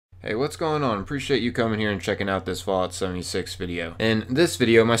Hey, what's going on? Appreciate you coming here and checking out this Fallout 76 video. In this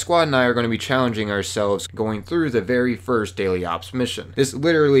video, my squad and I are going to be challenging ourselves going through the very first Daily Ops mission. This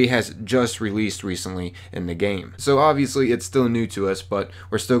literally has just released recently in the game. So obviously it's still new to us, but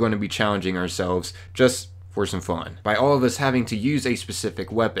we're still going to be challenging ourselves just for some fun, by all of us having to use a specific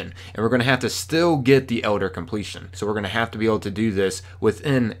weapon, and we're going to have to still get the Elder completion. So we're going to have to be able to do this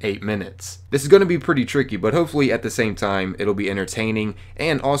within 8 minutes. This is going to be pretty tricky, but hopefully at the same time it'll be entertaining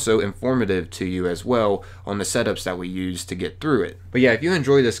and also informative to you as well on the setups that we use to get through it. But yeah, if you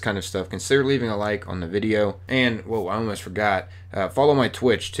enjoy this kind of stuff, consider leaving a like on the video, and whoa, I almost forgot, follow my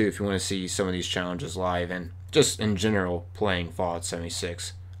Twitch too if you want to see some of these challenges live and just in general playing Fallout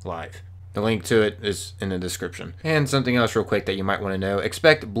 76 live. The link to it is in the description. And something else real quick that you might want to know,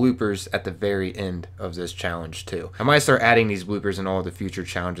 expect bloopers at the very end of this challenge too. I might start adding these bloopers in all the future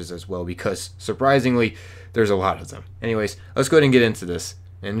challenges as well because surprisingly, there's a lot of them. Anyways, let's go ahead and get into this.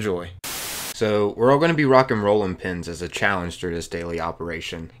 Enjoy. So we're all going to be rocking rolling pins as a challenge through this daily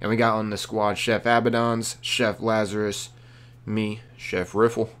operation. And we got on the squad Chef Abaddon's, Chef Lazarus, me, Chef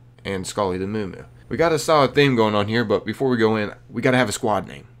Riffle, and Scully the Moo. We got a solid theme going on here, but before we go in, we got to have a squad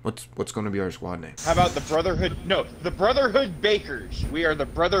name. What's going to be our squad name? How about the Brotherhood? No, the Brotherhood Bakers. We are the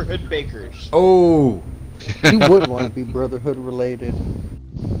Brotherhood Bakers. Oh! You would want to be Brotherhood related.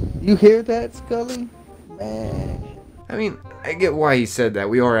 You hear that, Scully? Man. I mean, I get why he said that.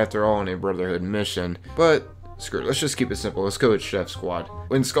 We are, after all, on a Brotherhood mission, but screw it. Let's just keep it simple. Let's go with Chef Squad.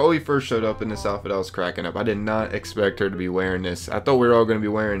 When Scully first showed up in this outfit, I was cracking up. I did not expect her to be wearing this. I thought we were all going to be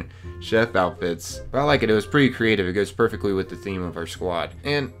wearing chef outfits, but I like it. It was pretty creative. It goes perfectly with the theme of our squad.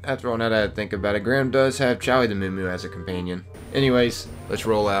 And after all, now that I think about it, Graham does have Charlie the Moo as a companion. Anyways, let's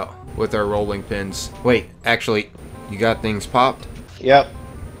roll out with our rolling pins. Wait, actually, you got things popped? Yep.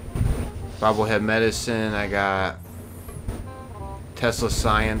 Bobblehead medicine. I got Tesla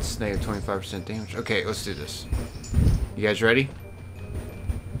Science, negative 25% damage. Okay, let's do this. You guys ready?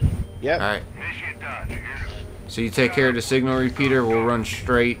 Yep. Alright. So you take care of the signal repeater. We'll run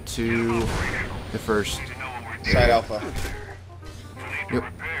straight to the first. Side Alpha. Yep.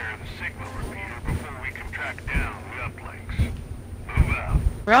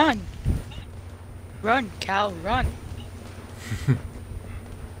 Run! Run, Cal, run!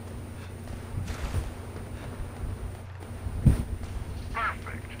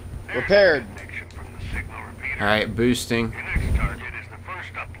 Repaired. Alright, boosting.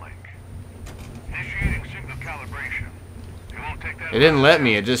 It didn't let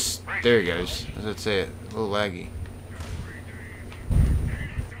me, it just, there it goes. Let's say it, a little laggy.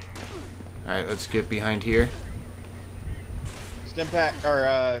 Alright, let's get behind here. Stim pack,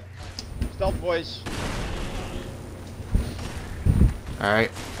 or stealth boys.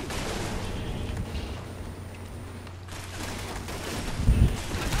 Alright.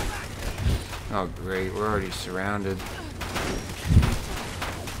 Oh great, we're already surrounded.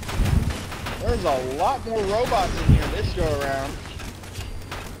 There's a lot more robots in here this go around.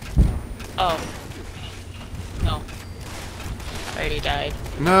 Oh. No. I already died.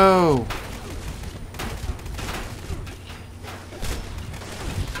 No!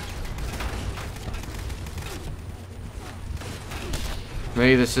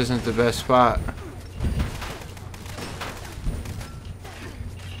 Maybe this isn't the best spot.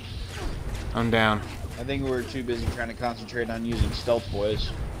 I'm down. I think we were too busy trying to concentrate on using stealth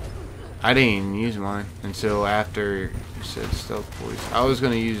boys. I didn't even use mine until after you said stealth boys. I was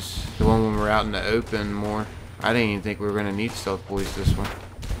going to use the one when we're out in the open more. I didn't even think we were going to need stealth boys this one.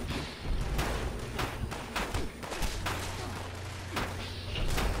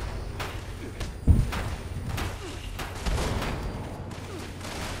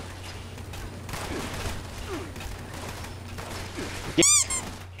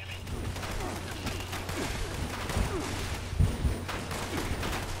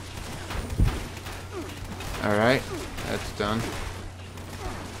 Alright, that's done.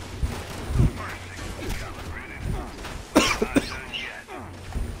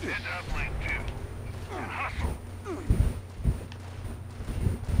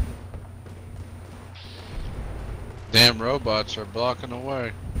 Damn robots are blocking the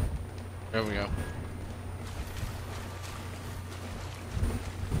way. There we go.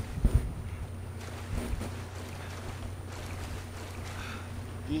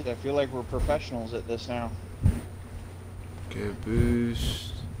 Geez, I feel like we're professionals at this now. Good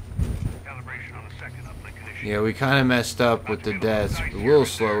boost. Yeah, we kind of messed up with the deaths. A little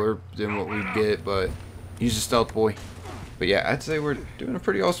slower than what we'd get, but use a stealth boy. But yeah, I'd say we're doing a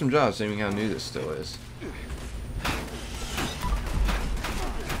pretty awesome job seeing how new this still is.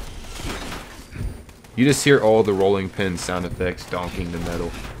 You just hear all the rolling pin sound effects donking the metal.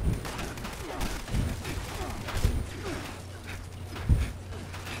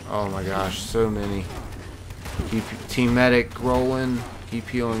 Oh my gosh, so many. Keep Team Medic rolling. Keep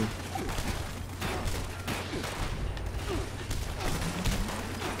healing.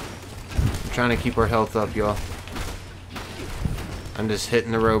 I'm trying to keep our health up, y'all. I'm just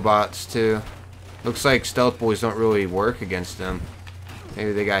hitting the robots too. Looks like stealth boys don't really work against them.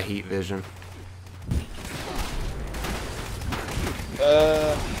 Maybe they got heat vision.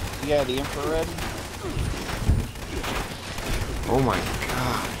 Yeah, the infrared. Oh my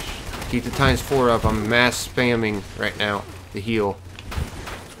gosh. Keep the ×4 up. I'm mass spamming right now. The heal.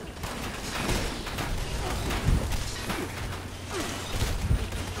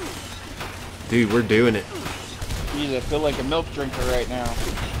 Dude, we're doing it. Jeez, I feel like a milk drinker right now.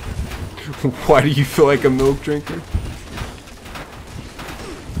 Why do you feel like a milk drinker?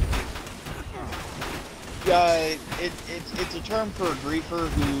 It's a term for a griefer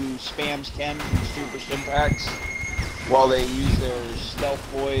who spams chems and super stimpaks while they use their stealth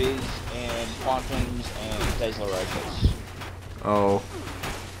boys and quantums and Tesla rifles. Oh.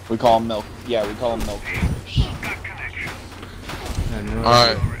 We call them milk. Yeah, we call them milk drinkers.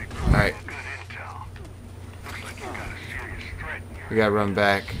 Alright. Alright. We gotta run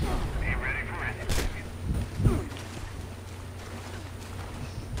back.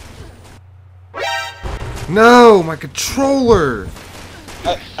 No, my controller!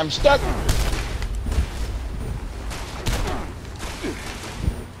 I'm stuck.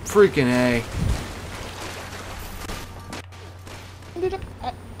 Freaking A. I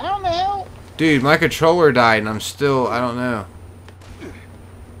don't know. Dude, my controller died and I'm still, I don't know.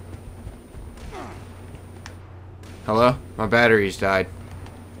 Hello? My batteries died.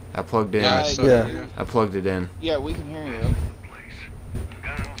 I plugged in. Yeah. I plugged it in. Yeah, we can hear you.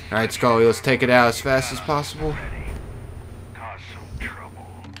 Alright, Scully, let's take it out as fast as possible.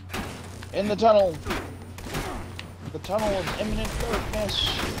 In the tunnel. The tunnel of imminent darkness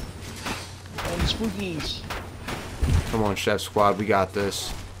and spookies. Come on, Chef Squad, we got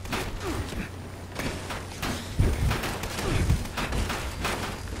this.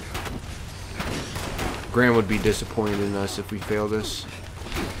 Graham would be disappointed in us if we fail this.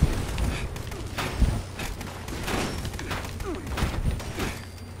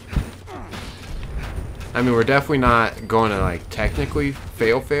 I mean, we're definitely not going to, like, technically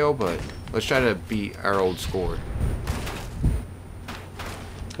fail, but let's try to beat our old score.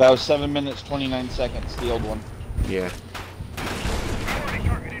 That was 7 minutes 29 seconds, the old one. Yeah.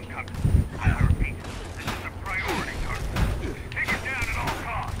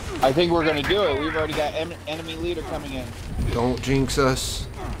 I think we're gonna do it. We've already got enemy leader coming in. Don't jinx us.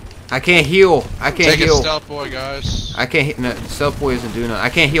 I can't heal. I can't Take heal. a stealth boy, guys. I can't hit. No, stealth boy isn't doing nothing. I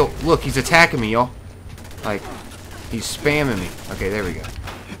can't heal. Look, he's attacking me, y'all. Like, he's spamming me. Okay, there we go.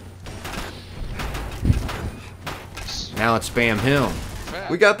 Now let's spam him.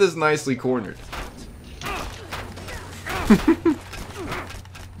 We got this nicely cornered.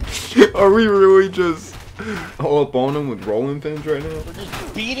 Are we really just all up on him with rolling pins right now? We're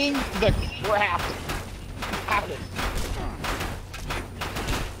just beating the crap out of him.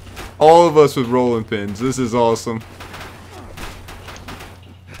 All of us with rolling pins. This is awesome.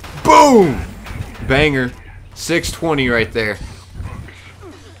 Boom! Banger. 620 right there.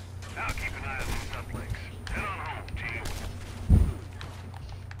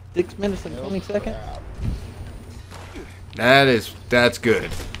 6 minutes and 20 seconds. That's good.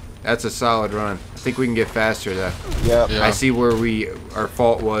 That's a solid run. I think we can get faster though. Yep. Yeah. I see where our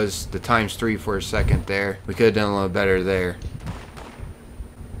fault was the ×3 for a second there. We could have done a little better there.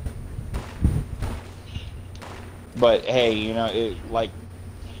 But hey, you know, like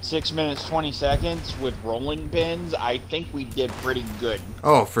 6 minutes 20 seconds with rolling pins, I think we did pretty good.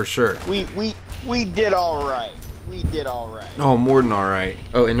 Oh, for sure. We did all right. We did all right. Oh, more than alright.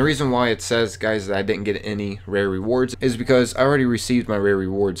 Oh, and the reason why it says, guys, that I didn't get any rare rewards is because I already received my rare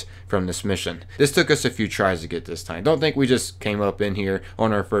rewards from this mission. This took us a few tries to get this time. Don't think we just came up in here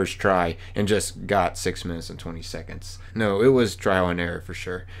on our first try and just got 6 minutes and 20 seconds. No, it was trial and error for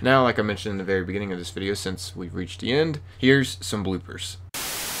sure. Now, like I mentioned in the very beginning of this video, since we've reached the end, here's some bloopers.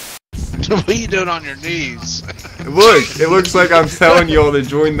 What are you doing on your knees? Look, it looks like I'm telling y'all to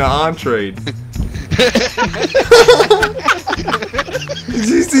join the entree. Did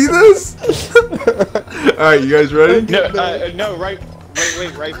you see this? Alright, you guys ready? No, wait,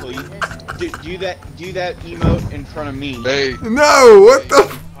 please. Do that emote in front of me. Hey, No, what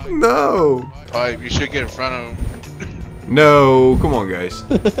the no. alright, you should get in front of him. No, come on guys.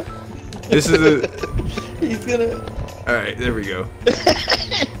 This is a He's gonna. Alright, there we go.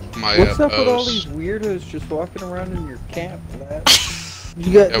 my What's up with all post. these weirdos just walking around in your camp, lad?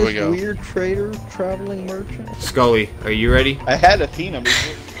 You got There we this go. weird trader, traveling merchant? Scully, are you ready? I had Athena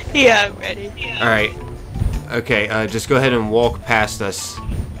before. Yeah, I'm ready. Alright. Okay, just go ahead and walk past us.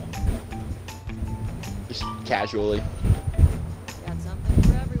 Just casually. Got something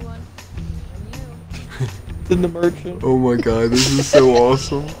for everyone. Even you. In the merchant? Oh my god, this is so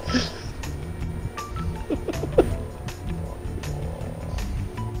awesome.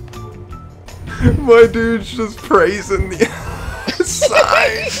 My dude's just praising the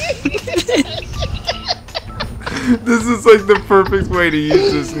side. This is like the perfect way to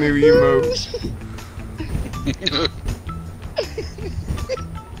use this new emote.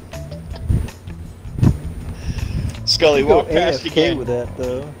 Scully, walk Go past AFK again. with that,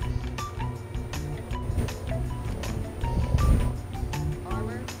 though.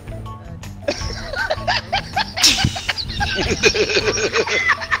 Armor.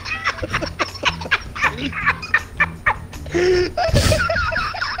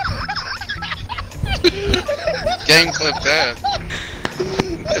 Game clip that.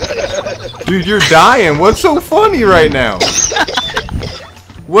 Dude, you're dying. What's so funny right now?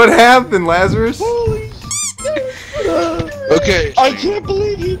 What happened, Lazarus? Holy Okay. I can't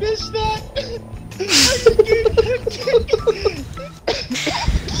believe he missed that!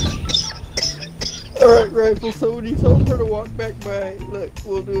 Alright, Rifle, so when you told her to walk back by, look,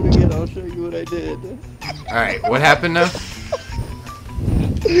 we'll do it again, I'll show you what I did. Alright, what happened now?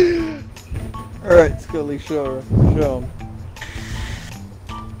 Alright, Scully, show her. Show him.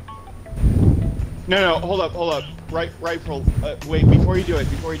 No, hold up. Rifle, wait, before you do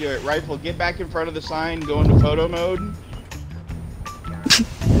it, Rifle, get back in front of the sign, go into photo mode.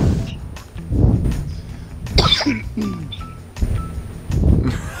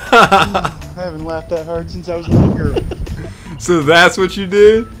 I haven't laughed that hard since I was younger. So that's what you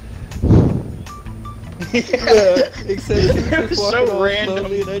did? Yeah, except you It was just so walking all random.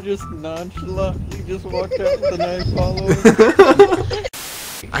 slowly and I just nonchalantly just walked out with a knife following.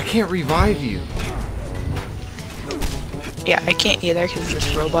 I can't revive you. Yeah, I can't either because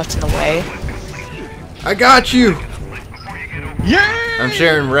this robot's in the way. I got you. Yeah! I'm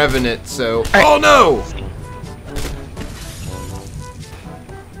sharing Revenant, so. Oh no!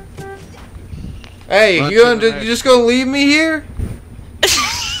 Hey, Run you to gonna, the you next. just gonna leave me here?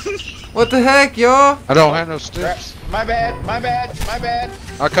 What the heck, y'all? I don't have no sticks. My bad.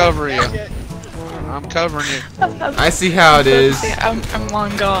 I cover you. That's it. I'm covering you. I see how it is. I'm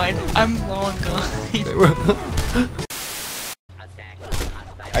long gone. I'm long gone.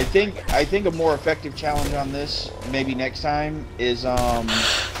 I think a more effective challenge on this, maybe next time, is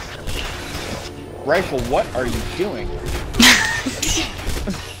Rifle, what are you doing?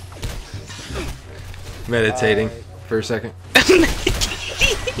 Meditating for a second.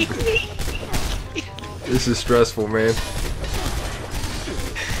 This is stressful, man.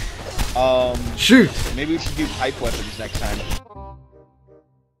 Um, Shoot! maybe we should do pipe weapons next time.